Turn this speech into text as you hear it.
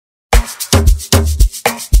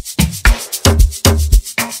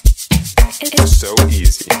It's so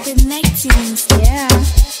easy. Connecting, yeah.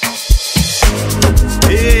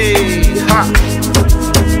 Hey, ha.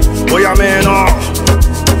 Boy, Ameno.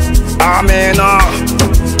 Ameno.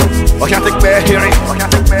 I can't take back hearing.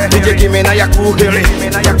 DJ give me now your cool hearing.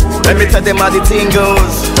 Let me tell them how the thing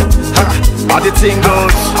goes. Ha, how the thing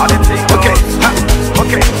goes. Okay, ha,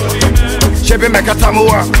 okay. Shebi meka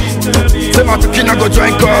tamua. Say my tukina go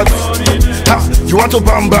join God. Ha, you want to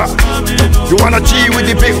bamba? You wanna G with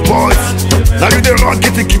the big boys? Now you the wrong,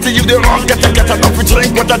 kitty, you the wrong, get enough to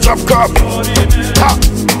drink with a drop cup. Ha,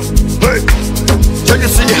 hey, so you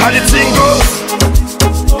see how the thing goes?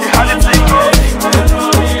 How the thing goes?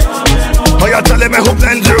 Oh, you're telling me who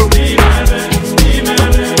blend you?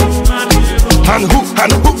 And who?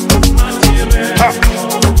 Ha.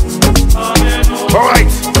 Alright,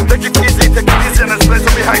 take it easy and let's play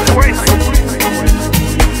some behind the waist.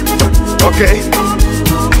 Okay.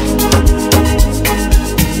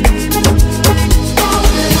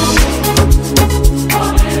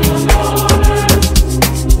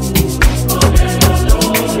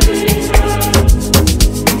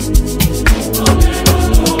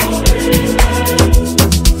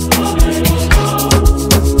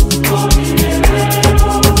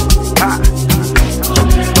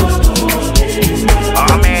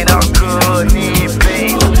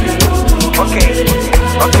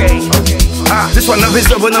 This one of his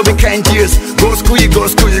double no we can't use. Go school, you go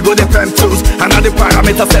the pem tools. And all the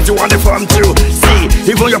parameters that you want to form through. See,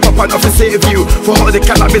 even your papa not to save you. For all the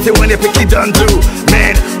calamity when they pick it done do.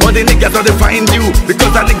 Man, all the niggas don't find you.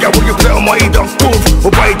 Because that nigga when you play on my he don't move. Oh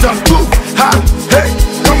boy, he don't move. Ha, hey,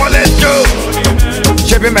 come on let's go.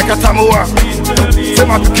 Shebi meka tamua. Say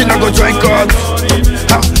my pikina go join God.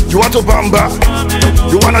 Ha, you want to bamba?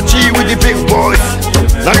 You wanna G with the big boys?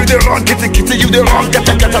 Now you the wrong, kitty, you the wrong, get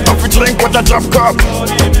enough to drink with a drop cup.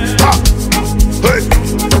 Ha, hey,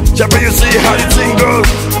 Shebi you see how the thing goes.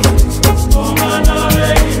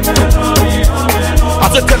 I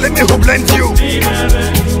said telling me who blends you.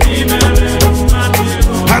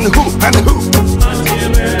 And who?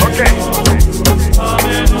 Okay.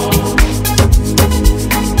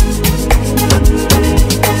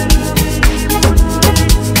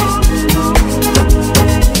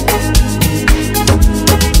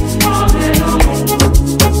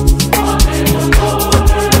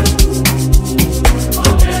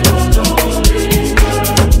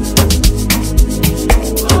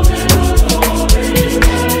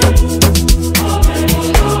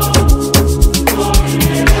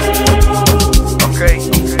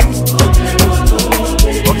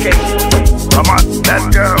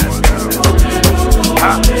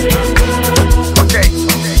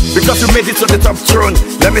 Because you made it to the top throne.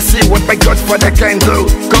 Let me see what my Godfather can do.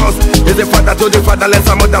 Cause he's a father to the fatherless,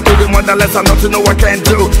 a mother to the motherless, and not to know what I can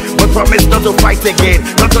do. But promise not to fight again,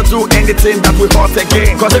 not to do anything that we hurt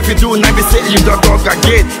again. Cause if you do, now be say you don't go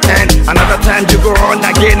again. And another time you go on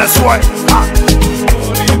again, that's why.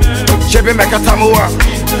 Shebi meka tamua.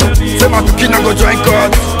 Say my tukina go join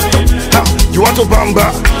God. Ha, you want to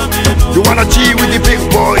bamba? You wanna G with the big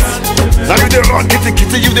boys? Now you the wrong, kitty,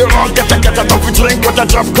 you the wrong, get enough to drink with a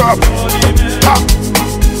drop cup.